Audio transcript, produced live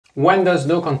When does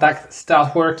no contact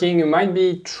start working? You might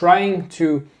be trying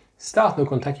to start no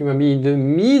contact. You might be in the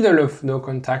middle of no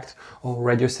contact or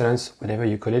radio silence, whatever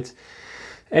you call it.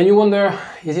 And you wonder,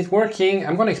 is it working?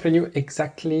 I'm going to explain you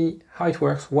exactly how it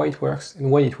works, why it works, and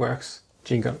when it works.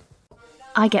 Jingle.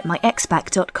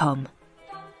 igetmyexback.com.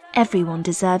 Everyone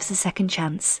deserves a second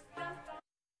chance.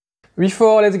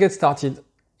 Before let's get started,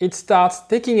 it starts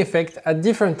taking effect at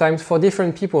different times for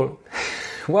different people.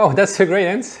 Wow, that's a great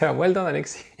answer. Well done,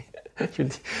 Alexi.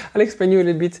 I'll explain you a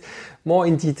little bit more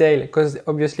in detail because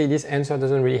obviously this answer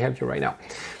doesn't really help you right now.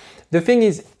 The thing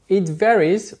is, it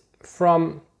varies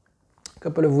from a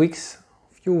couple of weeks,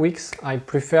 few weeks. I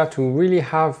prefer to really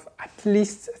have at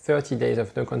least 30 days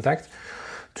of no contact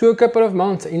to a couple of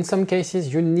months. In some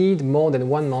cases, you need more than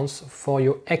 1 month for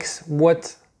your ex.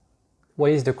 What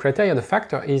is the criteria? The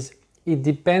factor is it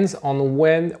depends on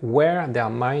where their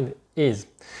mind is.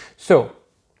 So,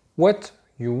 what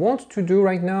you want to do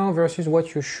right now versus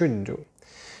what you should do.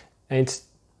 And it's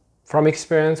from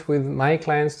experience with my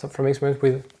clients, from experience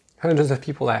with hundreds of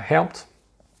people I helped.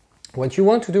 What you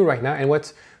want to do right now and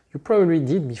what you probably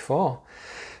did before,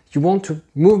 you want to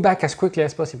move back as quickly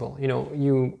as possible. You know,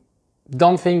 you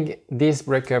don't think this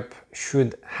breakup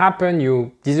should happen,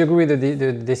 you disagree with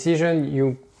the decision,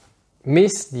 you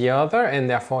miss the other, and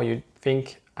therefore you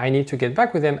think, I need to get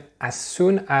back with them as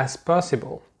soon as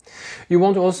possible. You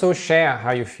want to also share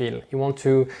how you feel. You want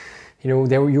to,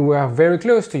 you were very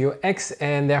close to your ex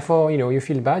and therefore, you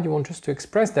feel bad. You want just to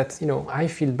express that, I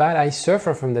feel bad, I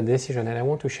suffer from the decision and I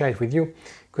want to share it with you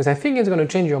because I think it's going to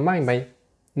change your mind by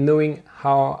knowing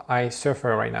how I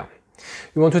suffer right now.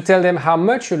 You want to tell them how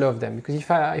much you love them because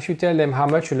if you tell them how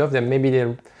much you love them, maybe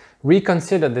they'll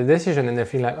reconsider the decision and they'll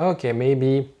feel like, okay,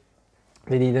 maybe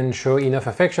they didn't show enough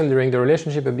affection during the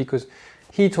relationship, but because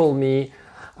he told me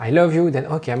I love you, then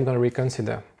okay, I'm going to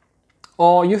reconsider.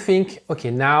 Or you think, okay,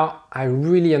 now I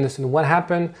really understand what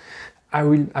happened.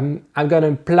 I'm going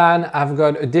to plan, I've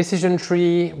got a decision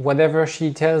tree, whatever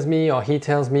she tells me or he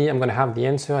tells me, I'm going to have the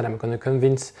answer and I'm going to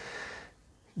convince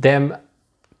them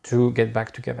to get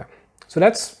back together. So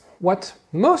that's what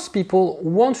most people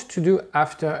want to do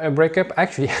after a breakup.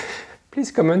 Actually,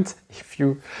 please comment if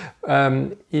you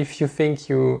think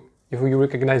you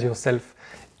recognize yourself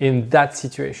in that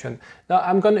situation. Now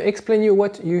I'm going to explain you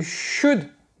what you should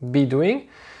be doing,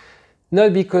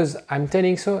 not because I'm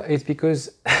telling so, it's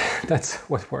because that's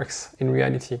what works in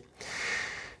reality.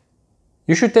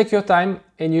 You should take your time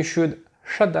and you should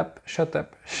shut up.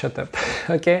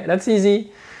 Okay, that's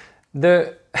easy.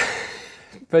 But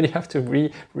you have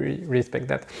to respect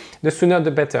that. The sooner the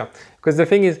better. Because the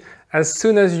thing is, as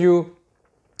soon as you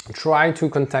try to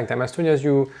contact them, as soon as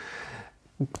you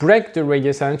break the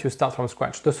radio silence, you start from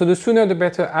scratch. So the sooner the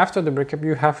better. After the breakup,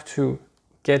 you have to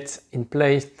get in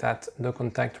place that no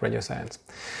contact radio silence.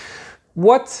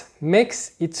 What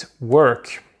makes it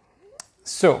work?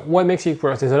 So what makes it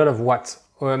work? There's a lot of what.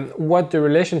 What the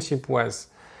relationship was,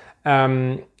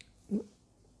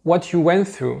 what you went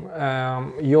through,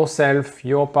 yourself,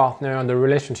 your partner, the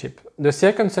relationship, the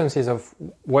circumstances of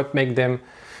what make them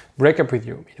break up with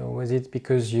you. Was it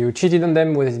because you cheated on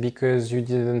them? Was it because you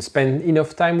didn't spend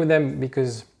enough time with them?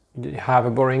 Because you have a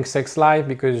boring sex life?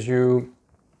 Because your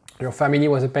family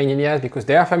was a pain in the ass? Because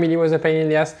their family was a pain in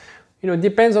the ass? It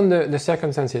depends on the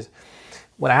circumstances.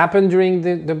 What happened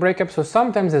during the breakup? So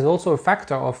sometimes there's also a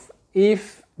factor of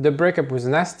if the breakup was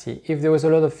nasty, if there was a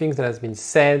lot of things that has been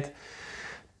said,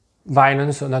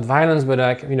 violence or not violence, but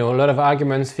a lot of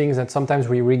arguments, things that sometimes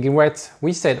we regret,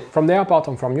 we said from their part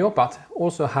and from your part,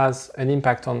 also has an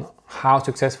impact on how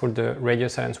successful the radio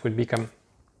silence would become.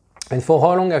 And for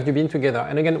how long have you been together?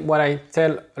 And again, what I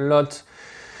tell a lot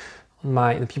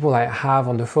the people I have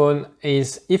on the phone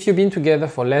is if you've been together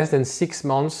for less than 6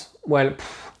 months, well,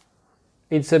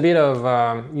 it's a bit of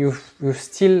you're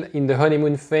still in the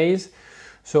honeymoon phase.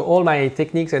 So all my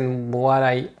techniques and what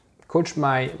I coach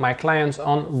my clients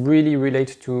on really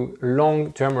relate to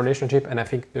long-term relationship, and I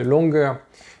think the longer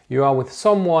you are with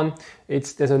someone,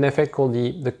 there's an effect called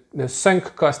the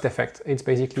sunk cost effect. It's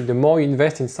basically the more you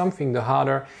invest in something, the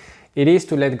harder it is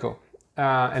to let go,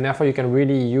 and therefore you can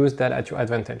really use that at your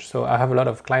advantage. So I have a lot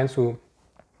of clients who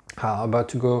are about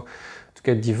to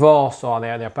get divorced, or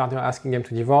their partner asking them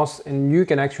to divorce, and you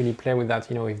can actually play with that.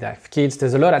 If they have kids,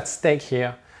 there's a lot at stake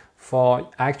here for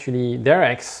actually their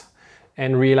ex,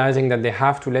 and realizing that they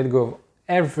have to let go of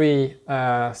every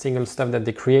single stuff that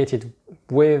they created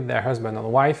with their husband or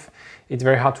wife. It's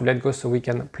very hard to let go, so we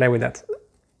can play with that.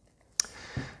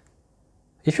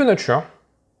 If you're not sure,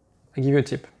 I give you a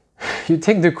tip. You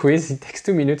take the quiz, it takes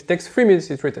 2 minutes, it takes 3 minutes,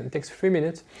 it's written, it takes 3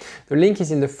 minutes. The link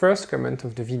is in the first comment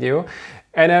of the video,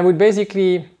 and I would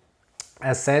basically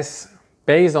assess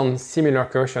based on similar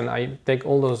question. I take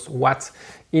all those what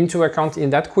into account in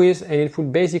that quiz, and it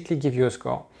would basically give you a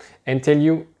score and tell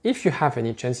you if you have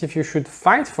any chance, if you should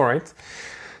fight for it.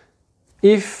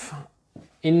 If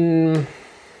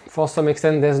for some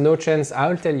extent there's no chance,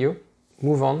 I'll tell you,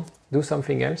 move on, do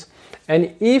something else.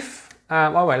 And if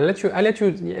I'll let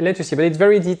you see, but it's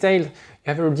very detailed. You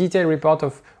have a detailed report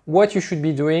of what you should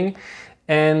be doing,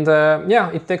 and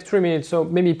yeah, it takes 3 minutes. So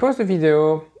maybe pause the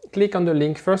video, click on the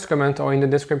link, first comment or in the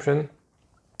description,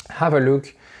 have a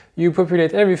look. You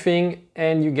populate everything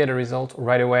and you get a result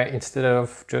right away instead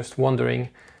of just wondering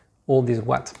all this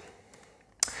what.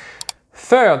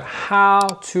 Third, how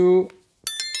to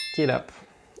get up.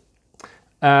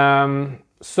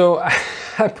 So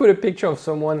I put a picture of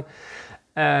someone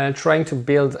trying to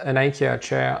build an IKEA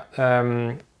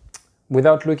chair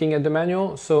without looking at the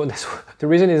manual. So that's, the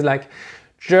reason is like,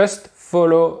 just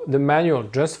follow the manual,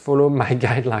 just follow my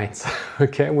guidelines.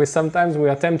 Okay, sometimes we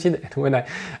are tempted, and when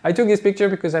I took this picture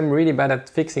because I'm really bad at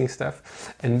fixing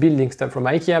stuff and building stuff from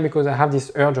IKEA, because I have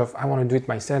this urge of I want to do it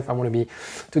myself, I want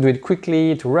to do it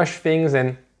quickly, to rush things,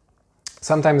 and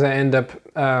sometimes I end up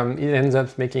it ends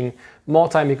up making more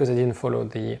time because I didn't follow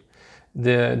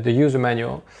the user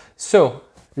manual. So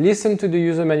listen to the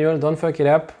user manual, don't fuck it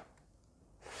up.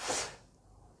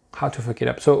 How to fuck it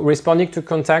up. So responding to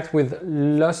contact with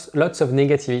lots of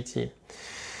negativity.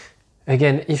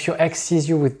 Again, if your ex sees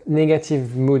you with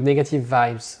negative mood, negative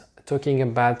vibes, talking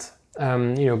about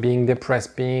being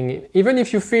depressed, even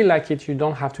if you feel like it, you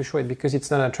don't have to show it because it's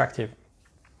not attractive.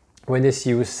 When they see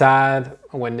you sad,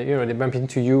 when they bump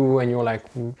into you and you're like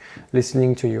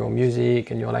listening to your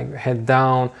music and you're like head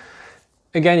down,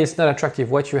 again, it's not attractive.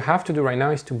 What you have to do right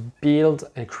now is to build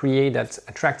and create that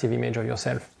attractive image of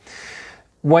yourself.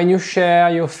 When you share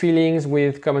your feelings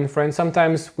with common friends,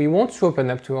 sometimes we want to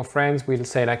open up to our friends. We'll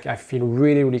say like, I feel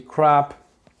really, really crap.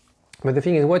 But the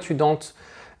thing is, what you don't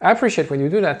appreciate when you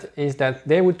do that is that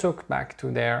they would talk back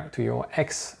to your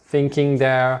ex, thinking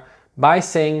by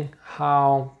saying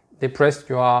how depressed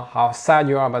you are, how sad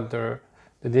you are about the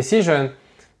decision,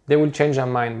 they will change their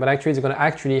mind. But actually, it's going to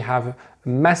actually have a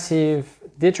massive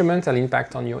detrimental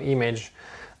impact on your image,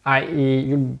 i.e.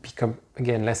 you'll become,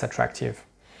 again, less attractive.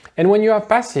 And when you are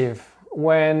passive,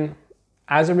 when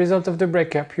as a result of the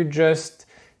breakup, you just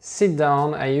sit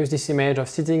down, I use this image of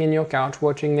sitting in your couch,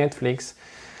 watching Netflix,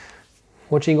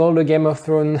 watching all the Game of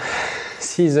Thrones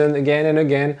season again and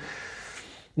again,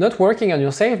 not working on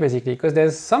yourself basically, because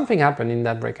there's something happened in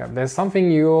that breakup. There's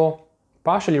something you're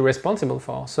partially responsible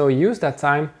for. So use that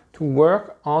time to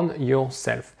work on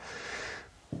yourself.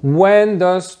 When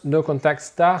does no contact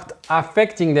start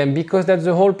affecting them? Because that's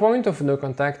the whole point of no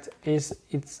contact, is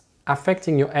it's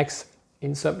affecting your ex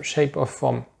in some shape or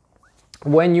form.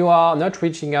 When you are not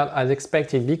reaching out as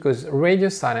expected, because radio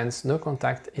silence, no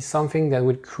contact, is something that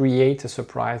would create a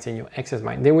surprise in your ex's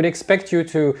mind. They would expect you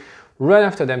to run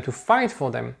after them, to fight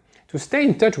for them, to stay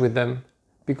in touch with them,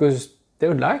 because they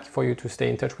would like for you to stay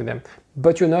in touch with them,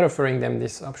 but you're not offering them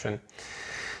this option.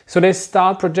 So they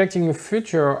start projecting a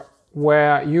future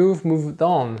where you've moved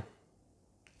on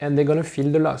and they're going to feel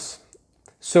the loss.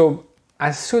 So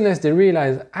as soon as they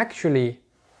realize, actually,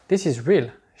 this is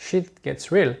real, shit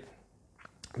gets real,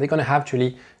 they're going to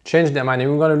actually change their mind.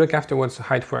 And we're going to look afterwards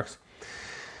how it works.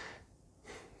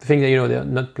 The thing that, they're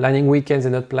not planning weekends,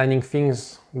 they're not planning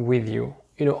things with you.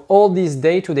 All these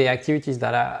day-to-day activities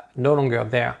that are no longer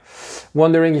there.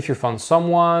 Wondering if you found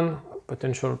someone,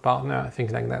 potential partner,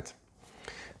 things like that.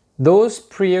 Those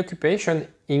preoccupations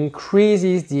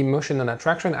increases the emotional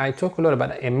attraction. I talk a lot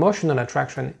about emotional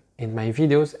attraction in my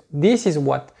videos. This is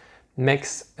what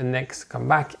makes an ex come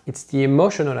back. It's the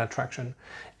emotional attraction.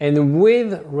 And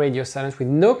with radio silence, with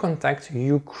no contact,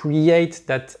 you create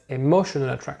that emotional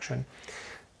attraction.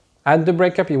 At the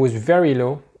breakup, it was very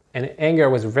low and anger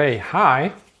was very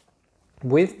high.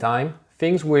 With time,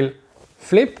 things will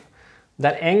flip.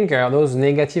 That anger, those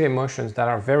negative emotions that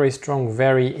are very strong,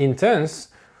 very intense,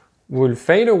 will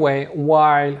fade away,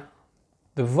 while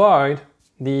the void,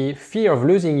 the fear of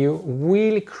losing you,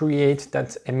 will create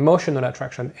that emotional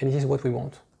attraction, and this is what we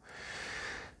want.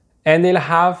 And they'll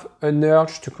have an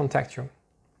urge to contact you.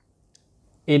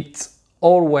 It's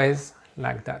always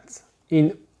like that.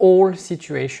 In all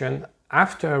situations,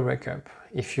 after a breakup,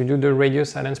 if you do the radio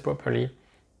silence properly,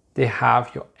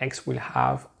 your ex will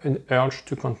have an urge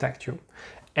to contact you.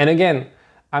 And again,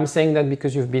 I'm saying that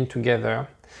because you've been together.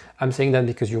 I'm saying that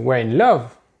because you were in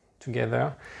love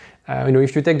together.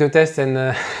 If you take the test and,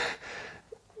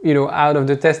 out of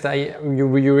the test, you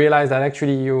realize that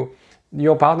actually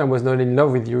your partner was not in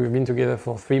love with you, you've been together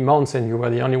for 3 months and you were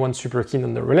the only one super keen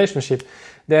on the relationship,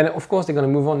 then of course they're going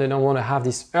to move on. They don't want to have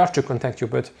this urge to contact you.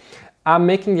 But I'm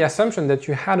making the assumption that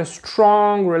you had a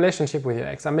strong relationship with your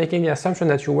ex. I'm making the assumption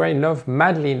that you were in love,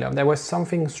 madly in love. There was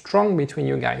something strong between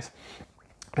you guys.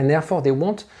 And therefore it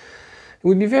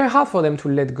would be very hard for them to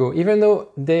let go. Even though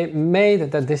they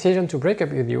made that decision to break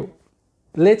up with you,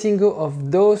 letting go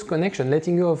of those connections,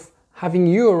 letting go of having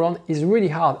you around is really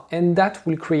hard, and that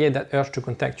will create that urge to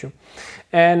contact you.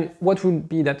 And what will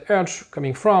be that urge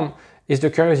coming from is the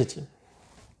curiosity.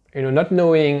 Not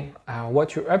knowing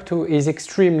what you're up to is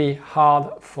extremely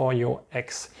hard for your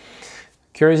ex.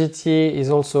 Curiosity is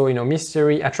also,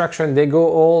 mystery, attraction, they go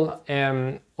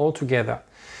all together.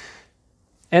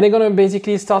 And they're gonna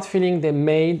basically start feeling they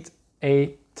made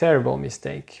a terrible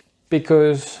mistake,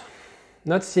 because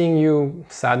not seeing you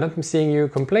sad, not seeing you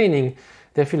complaining,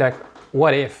 they feel like,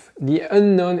 what if? The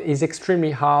unknown is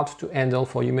extremely hard to handle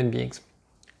for human beings.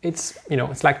 It's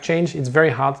like change. It's very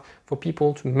hard for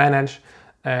people to manage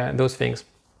those things.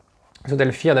 So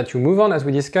they'll fear that you move on, as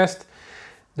we discussed.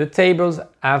 The tables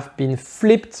have been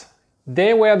flipped.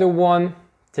 They were the one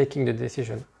taking the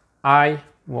decision. I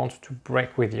want to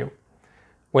break with you.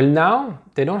 Well, now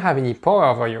they don't have any power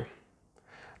over you.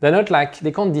 They're not like,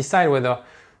 they can't decide whether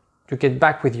to get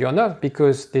back with you or not,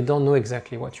 because they don't know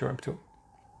exactly what you're up to.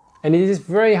 And it is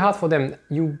very hard for them.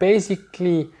 You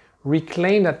basically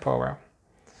reclaim that power,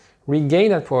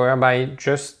 regain that power by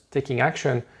just taking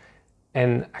action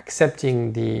and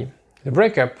accepting the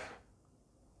breakup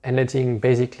and letting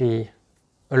basically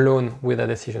alone with that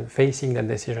decision, facing that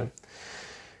decision.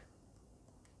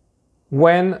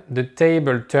 When the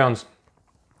table turns,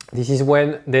 this is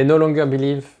when they no longer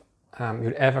believe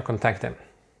you'll ever contact them.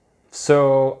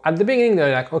 So at the beginning,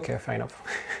 they're like, okay, fine enough.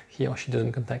 He or she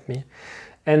doesn't contact me.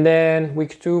 And then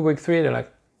week 2, week 3, they're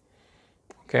like,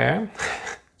 okay,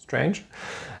 strange.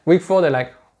 Week 4, they're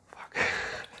like, fuck,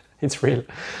 it's real.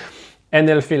 And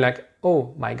they'll feel like,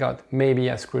 oh my God, maybe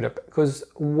I screwed up. Because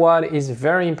what is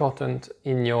very important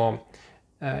in your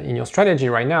strategy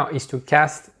right now is to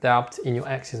cast doubt in your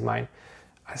ex's mind.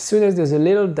 As soon as there's a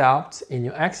little doubt in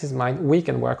your ex's mind, we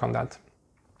can work on that.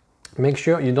 Make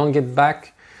sure you don't get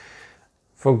back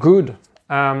for good.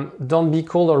 Don't be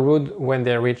cold or rude when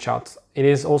they reach out. It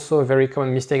is also a very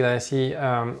common mistake that I see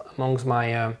amongst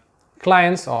my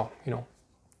clients, or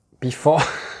before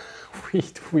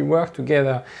we work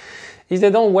together, is they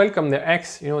don't welcome their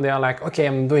ex. They are like, okay,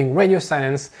 I'm doing radio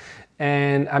silence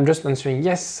and I'm just answering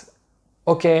yes,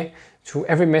 okay, to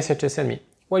every message they send me.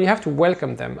 Well, you have to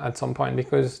welcome them at some point,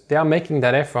 because they are making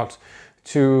that effort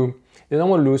they don't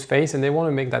want to lose face, and they want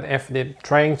to make that effort. They're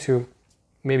trying to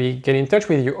maybe get in touch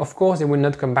with you. Of course, they will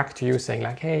not come back to you saying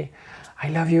like, hey, I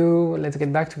love you, let's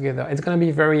get back together. It's going to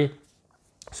be very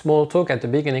small talk at the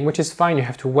beginning, which is fine. You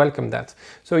have to welcome that.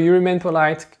 So you remain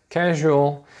polite,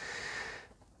 casual.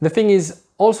 The thing is,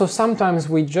 also sometimes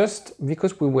we just,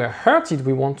 because we were hurted,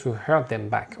 we want to hurt them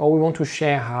back, or we want to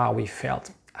share how we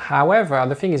felt. However,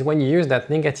 the thing is, when you use that,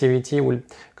 negativity will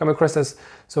come across as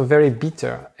so very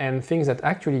bitter and things that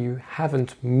actually you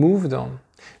haven't moved on.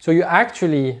 So you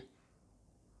actually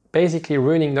basically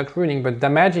not ruining, but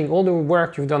damaging all the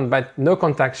work you've done by no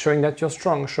contact, showing that you're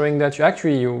strong, showing that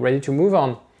you're ready to move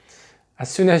on. As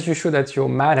soon as you show that you're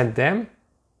mad at them,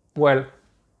 well,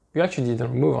 you actually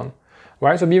didn't move on,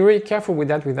 right? So be very careful with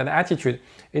that attitude.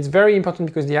 It's very important,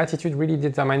 because the attitude really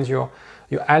determines your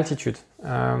altitude,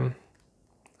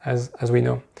 as we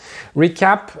know.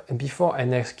 Recap before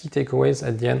and next key takeaways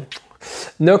at the end.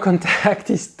 No contact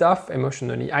is tough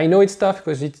emotionally. I know it's tough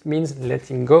because it means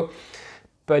letting go,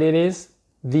 but it is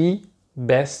the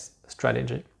best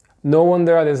strategy. No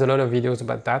wonder there's a lot of videos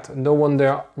about that. No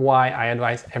wonder why I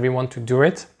advise everyone to do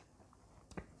it.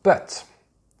 But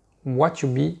what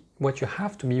you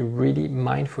have to be really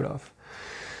mindful of.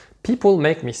 People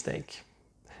make mistakes.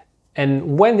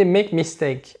 And when they make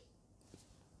mistake,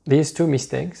 these two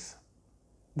mistakes,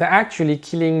 they're actually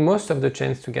killing most of the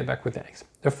chance to get back with their ex.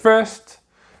 The first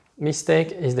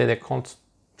mistake is that they can't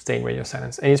stay in radio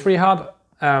silence. And it's really hard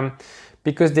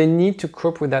because they need to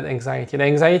cope with that anxiety. The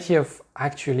anxiety of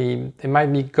actually, they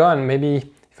might be gone.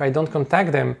 Maybe if I don't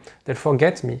contact them, they'll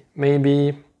forget me.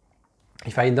 Maybe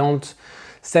if I don't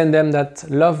send them that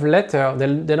love letter,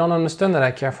 they don't understand that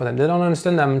I care for them. They don't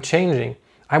understand that I'm changing.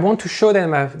 I want to show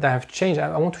them that I've changed.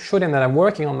 I want to show them that I'm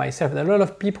working on myself. There are a lot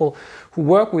of people who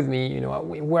work with me,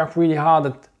 we work really hard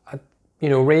at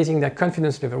raising their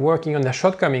confidence level, working on their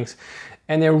shortcomings.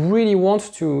 And they really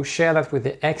want to share that with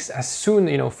the ex as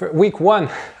soon, for week 1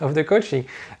 of the coaching.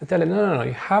 I tell them, no,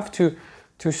 you have to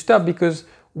stop, because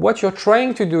what you're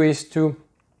trying to do is to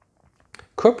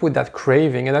cope with that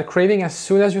craving. And that craving, as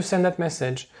soon as you send that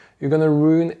message, you're gonna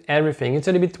ruin everything. It's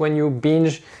a little bit when you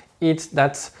binge eat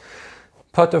that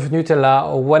pot of Nutella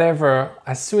or whatever.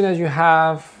 As soon as you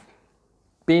have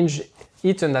binge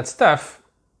eaten that stuff,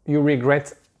 you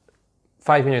regret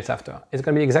 5 minutes after. It's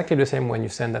gonna be exactly the same when you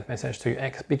send that message to your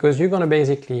ex, because you're gonna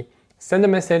basically send a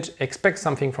message, expect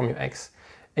something from your ex.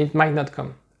 It might not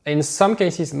come. In some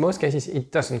cases, most cases,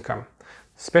 it doesn't come,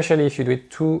 especially if you do it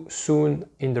too soon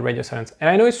in the radio silence. And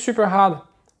I know it's super hard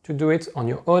to do it on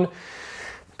your own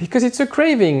because it's a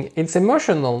craving, it's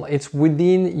emotional, it's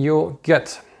within your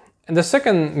gut. And the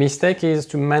second mistake is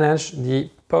to manage the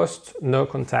post no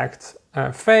contact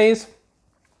phase.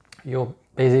 You're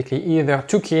basically either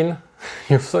too keen,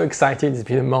 you're so excited, it's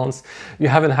been a month, you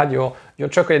haven't had your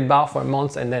chocolate bar for a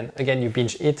month, and then again you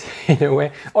binge eat in a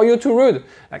way, or you're too rude,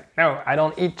 like, no, I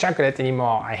don't eat chocolate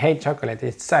anymore, I hate chocolate,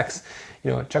 it sucks,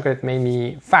 chocolate made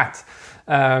me fat.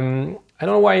 I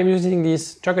don't know why I'm using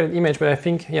this chocolate image, but I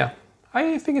think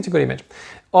it's a good image.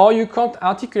 Or you can't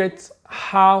articulate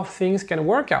how things can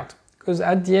work out, because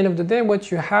at the end of the day, what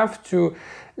you have to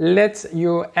let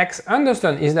your ex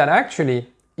understand is that actually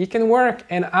it can work,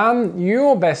 and I'm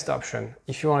your best option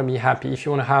if you want to be happy, if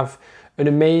you want to have an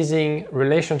amazing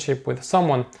relationship with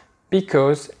someone,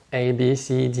 because A, B,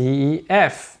 C, D, E,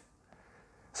 F.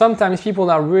 Sometimes people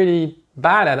are really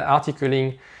bad at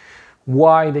articulating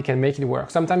why they can make it work.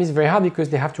 Sometimes it's very hard because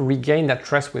they have to regain that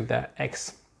trust with their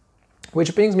ex.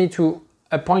 Which brings me to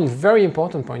a point, very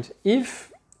important point.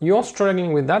 If you're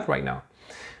struggling with that right now,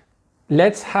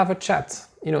 let's have a chat.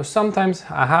 Sometimes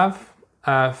I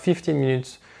have 15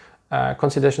 minutes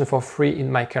consultation for free in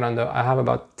my calendar. I have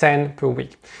about 10 per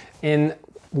week. And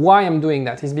why I'm doing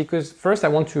that is because first I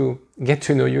want to get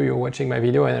to know you. You're watching my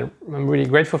video and I'm really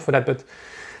grateful for that. But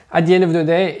at the end of the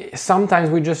day, sometimes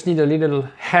we just need a little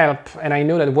help. And I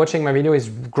know that watching my video is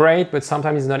great, but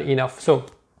sometimes it's not enough. So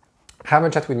have a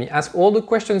chat with me. Ask all the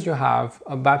questions you have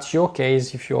about your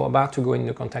case. If you're about to go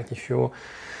into contact, if your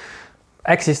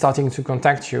ex is starting to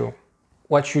contact you,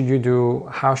 what should you do?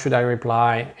 How should I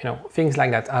reply? Things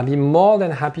like that. I'll be more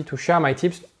than happy to share my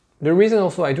tips. The reason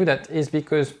also I do that is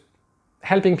because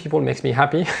helping people makes me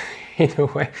happy in a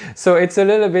way. So it's a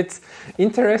little bit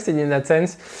interesting in that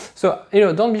sense. So,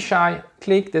 don't be shy.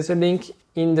 Click, there's a link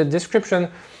in the description.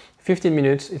 15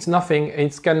 minutes, it's nothing.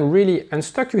 It can really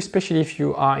unstuck you, especially if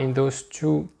you are in those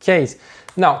two cases.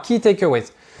 Now, key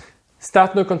takeaways.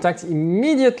 Start no contact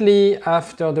immediately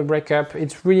after the breakup.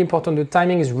 It's really important. The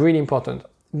timing is really important.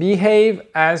 Behave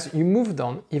as you moved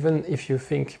on, even if you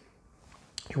think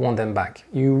you want them back.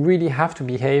 You really have to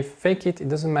behave. Fake it, it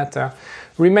doesn't matter.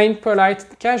 Remain polite,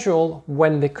 casual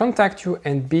when they contact you,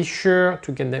 and be sure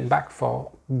to get them back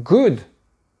for good.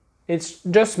 It's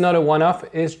just not a one-off.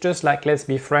 It's just like, let's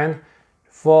be friends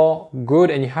for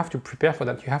good, and you have to prepare for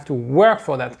that. You have to work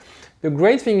for that. The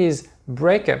great thing is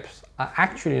breakups are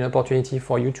actually an opportunity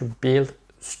for you to build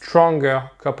stronger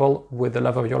couple with the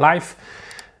love of your life.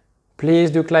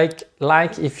 Please do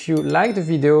like if you like the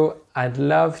video. I'd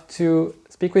love to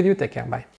speak with you. Take care. Bye.